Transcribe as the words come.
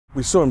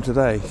We saw him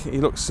today.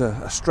 He looks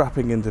a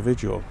strapping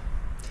individual.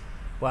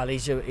 Well, he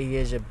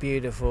is a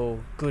beautiful,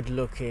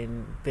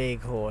 good-looking,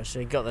 big horse.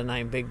 He got the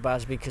name Big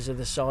Baz because of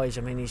the size.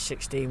 I mean, he's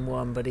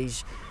 16'1", but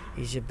he's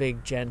a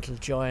big, gentle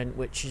giant,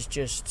 which is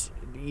just,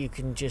 you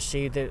can just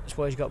see that's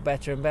why he's got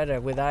better and better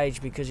with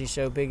age, because he's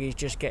so big. He's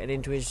just getting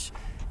into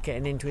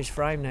his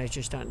frame now. He's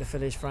just starting to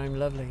fill his frame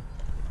lovely.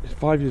 He's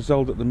 5 years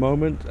old at the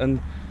moment,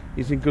 and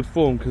he's in good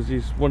form because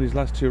he's won his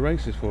last 2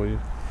 races for you.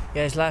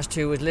 Yeah, his last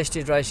 2 was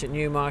listed race at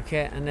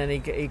Newmarket, and then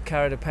he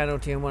carried a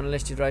penalty and won a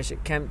listed race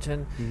at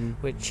Kempton,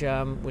 which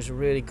was a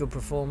really good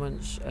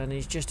performance. And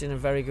he's just in a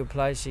very good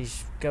place.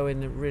 He's going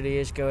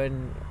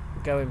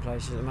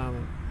places at the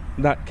moment.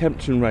 That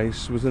Kempton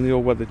race was in the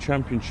all-weather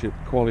championship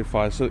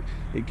qualifier, so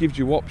it gives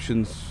you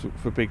options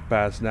for Big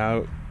Baz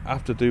now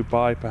after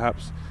Dubai,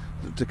 perhaps,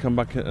 to come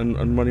back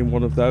and run in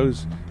one of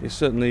those. It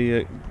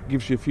certainly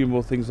gives you a few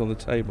more things on the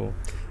table.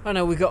 I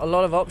know we've got a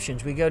lot of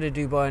options. We go to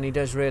Dubai and he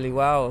does really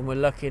well, and we're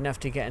lucky enough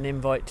to get an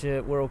invite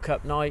to World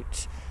Cup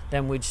night.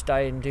 Then we'd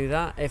stay and do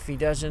that. If he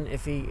doesn't,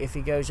 if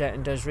he goes out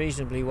and does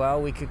reasonably well,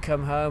 we could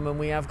come home, and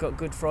we have got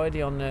Good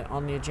Friday on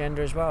the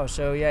agenda as well.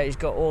 So yeah, he's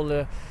got all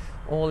the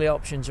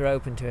options are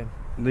open to him.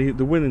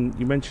 The win,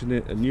 you mentioned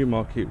it at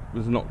Newmarket,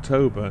 was in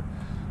October,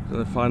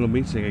 the final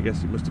meeting, I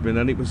guess it must have been,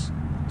 and it was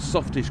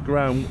softish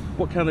ground.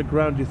 What kind of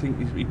ground do you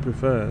think he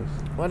prefers?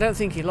 Well, I don't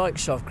think he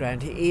likes soft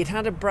ground. He'd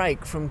had a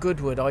break from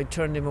Goodwood. I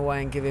turned him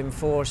away and give him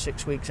 4 or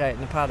 6 weeks out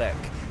in the paddock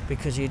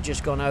because he had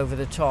just gone over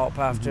the top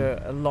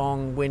after a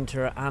long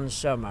winter and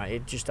summer. He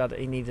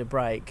needed a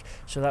break,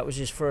 so that was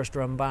his first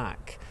run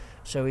back.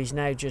 So he's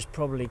now just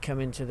probably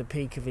come into the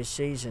peak of his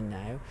season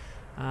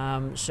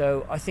now.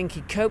 So I think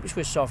he copes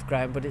with soft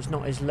ground, but it's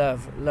not his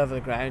love of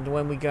the ground.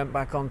 When we go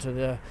back onto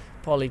the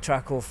poly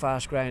track or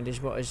fast ground is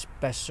what his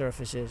best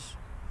surface is.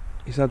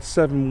 He's had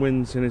 7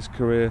 wins in his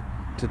career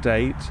to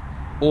date,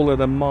 all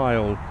at a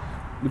mile.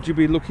 Would you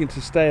be looking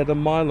to stay at a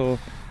mile, or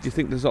do you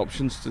think there's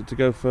options to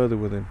go further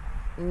with him?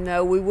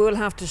 No, we will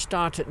have to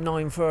start at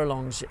 9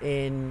 furlongs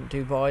in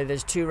Dubai.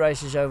 There's 2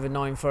 races over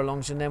 9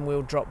 furlongs, and then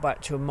we'll drop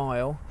back to a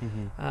mile.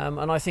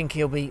 And I think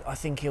he'll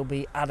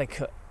be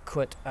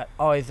adequate at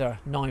either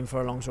 9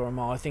 furlongs or a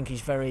mile. I think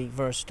he's very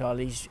versatile.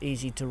 He's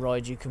easy to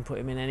ride. You can put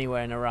him in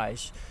anywhere in a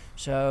race.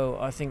 So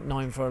I think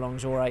 9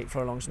 furlongs or 8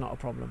 furlongs not a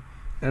problem.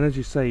 And as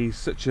you say, he's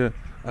such a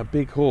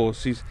big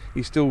horse. He's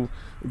still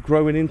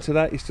growing into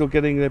that. He's still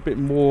getting a bit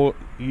more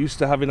used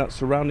to having that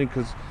surrounding,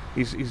 because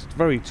he's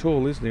very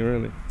tall, isn't he?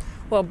 Really.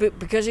 Well,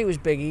 because he was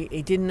big,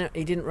 he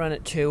didn't run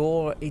at 2,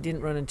 or he didn't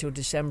run until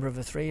December of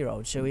a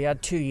 3-year-old. So he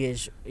had 2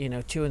 years, 2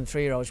 and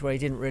 3-year-olds where he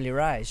didn't really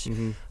race.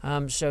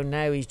 So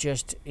now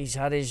he's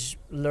had his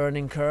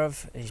learning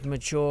curve. He's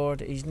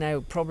matured. He's now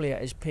probably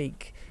at his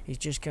peak. He's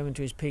just coming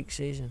to his peak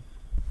season.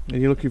 And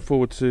you're looking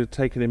forward to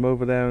taking him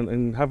over there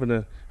and having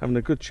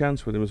a good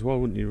chance with him as well,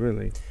 wouldn't you,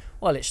 really?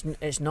 Well,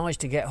 it's nice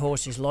to get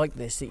horses like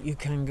this that you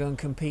can go and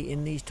compete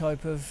in these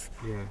type of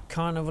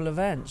carnival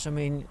events. I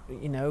mean,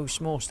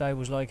 small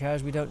stables like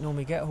ours, we don't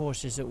normally get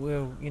horses that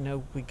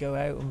we go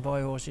out and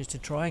buy horses to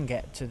try and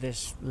get to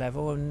this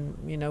level, and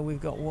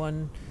we've got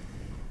one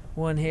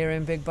here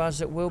in Big Baz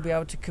that will be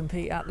able to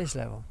compete at this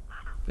level.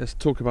 Let's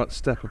talk about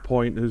Stepper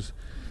Point, who's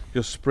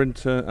your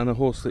sprinter and a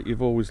horse that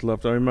you've always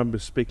loved. I remember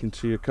speaking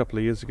to you a couple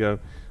of years ago,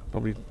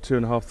 probably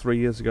 2.5, 3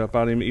 years ago,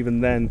 about him.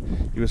 Even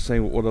then, you were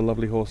saying what a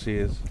lovely horse he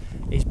is.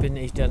 He's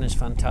done us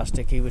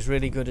fantastic. He was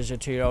really good as a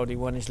 2-year-old. He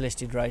won his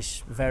listed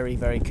race very,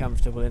 very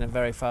comfortable in a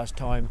very fast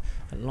time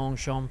at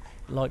Longchamp.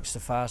 Likes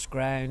the fast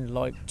ground,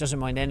 doesn't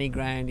mind any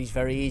ground. He's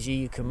very easy.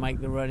 You can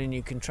make the running,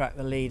 you can track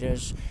the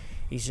leaders.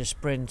 He's a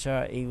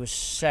sprinter. He was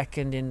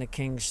second in the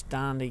King's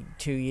Stand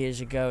 2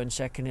 years ago, and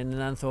second in the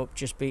Nunthorpe,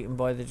 just beaten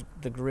by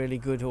the really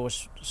good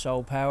horse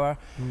Soul Power.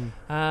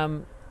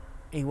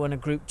 He won a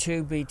Group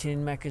 2,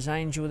 beating Mecca's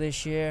Angel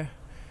this year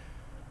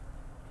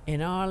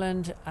in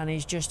Ireland, and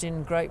he's just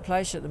in great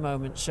place at the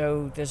moment.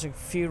 So there's a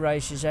few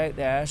races out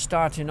there,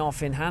 starting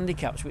off in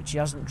handicaps, which he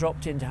hasn't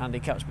dropped into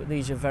handicaps, but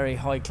these are very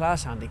high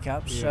class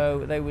handicaps,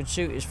 so they would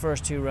suit. His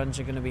first 2 runs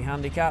are going to be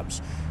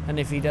handicaps, and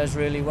if he does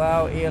really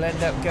well, he'll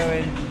end up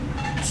going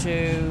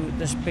to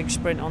this big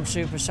sprint on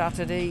Super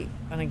Saturday.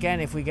 And again,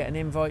 if we get an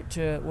invite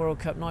to World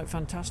Cup night,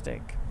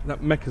 fantastic.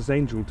 That Mecca's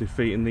Angel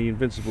defeat in the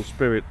Invincible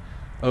Spirit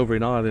over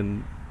in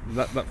Ireland,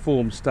 that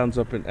form stands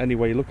up in any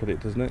way you look at it,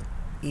 doesn't it?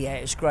 Yeah,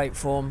 it's great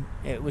form.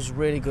 It was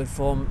really good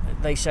form.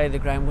 They say the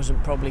ground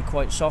wasn't probably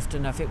quite soft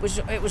enough. It was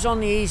on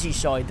the easy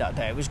side that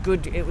day. It was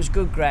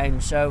good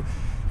ground. So,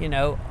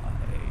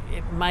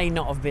 it may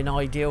not have been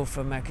ideal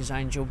for Mecca's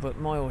Angel, but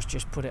my horse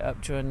just put it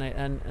up to her,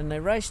 and they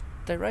raced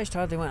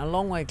hard. They went a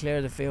long way clear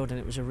of the field, and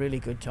it was a really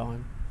good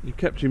time. You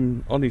kept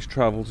him on his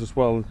travels as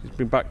well. He's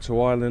been back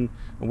to Ireland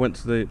and went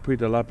to the Prix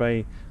de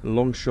l'Abbé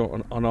long shot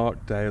on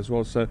Arc Day as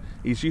well. So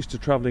he's used to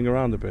travelling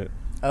around a bit.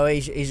 Oh,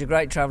 he's a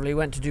great traveller. He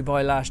went to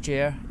Dubai last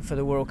year for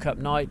the World Cup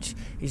night.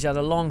 He's had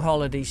a long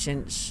holiday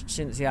since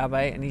the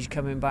Abbey, and he's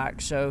coming back,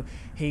 so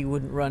he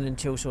wouldn't run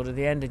until sort of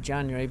the end of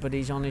January, but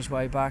he's on his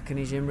way back and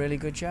he's in really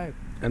good shape.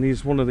 And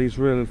he's one of these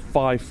real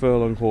 5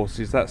 furlong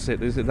horses. That's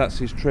it, is it? That's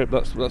his trip.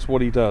 That's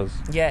what he does.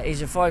 Yeah,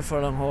 he's a 5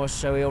 furlong horse,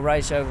 so he'll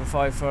race over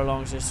 5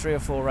 furlongs. There's 3 or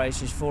 4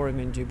 races for him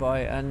in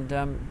Dubai,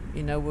 and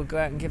you know, we'll go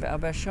out and give it our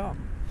best shot.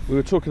 We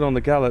were talking on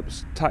the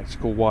gallops,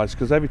 tactical wise,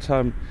 because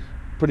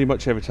pretty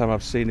much every time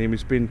I've seen him,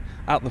 he's been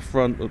at the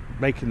front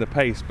making the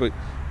pace. But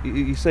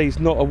you say he's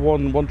not a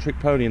one trick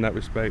pony in that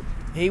respect.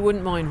 He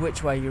wouldn't mind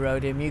which way you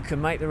rode him. You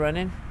can make the run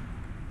in.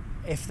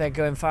 If they're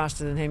going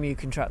faster than him, you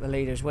can track the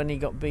leaders. When he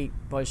got beat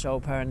by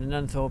Soul Power and the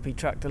Nunthorpe, he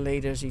tracked the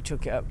leaders, he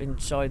took it up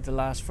inside the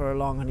last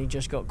furlong, and he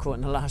just got caught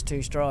in the last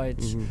 2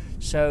 strides.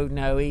 So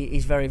no,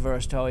 he's very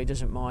versatile, he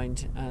doesn't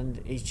mind,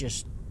 and he's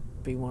just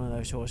been one of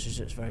those horses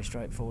that's very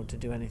straightforward to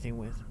do anything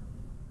with.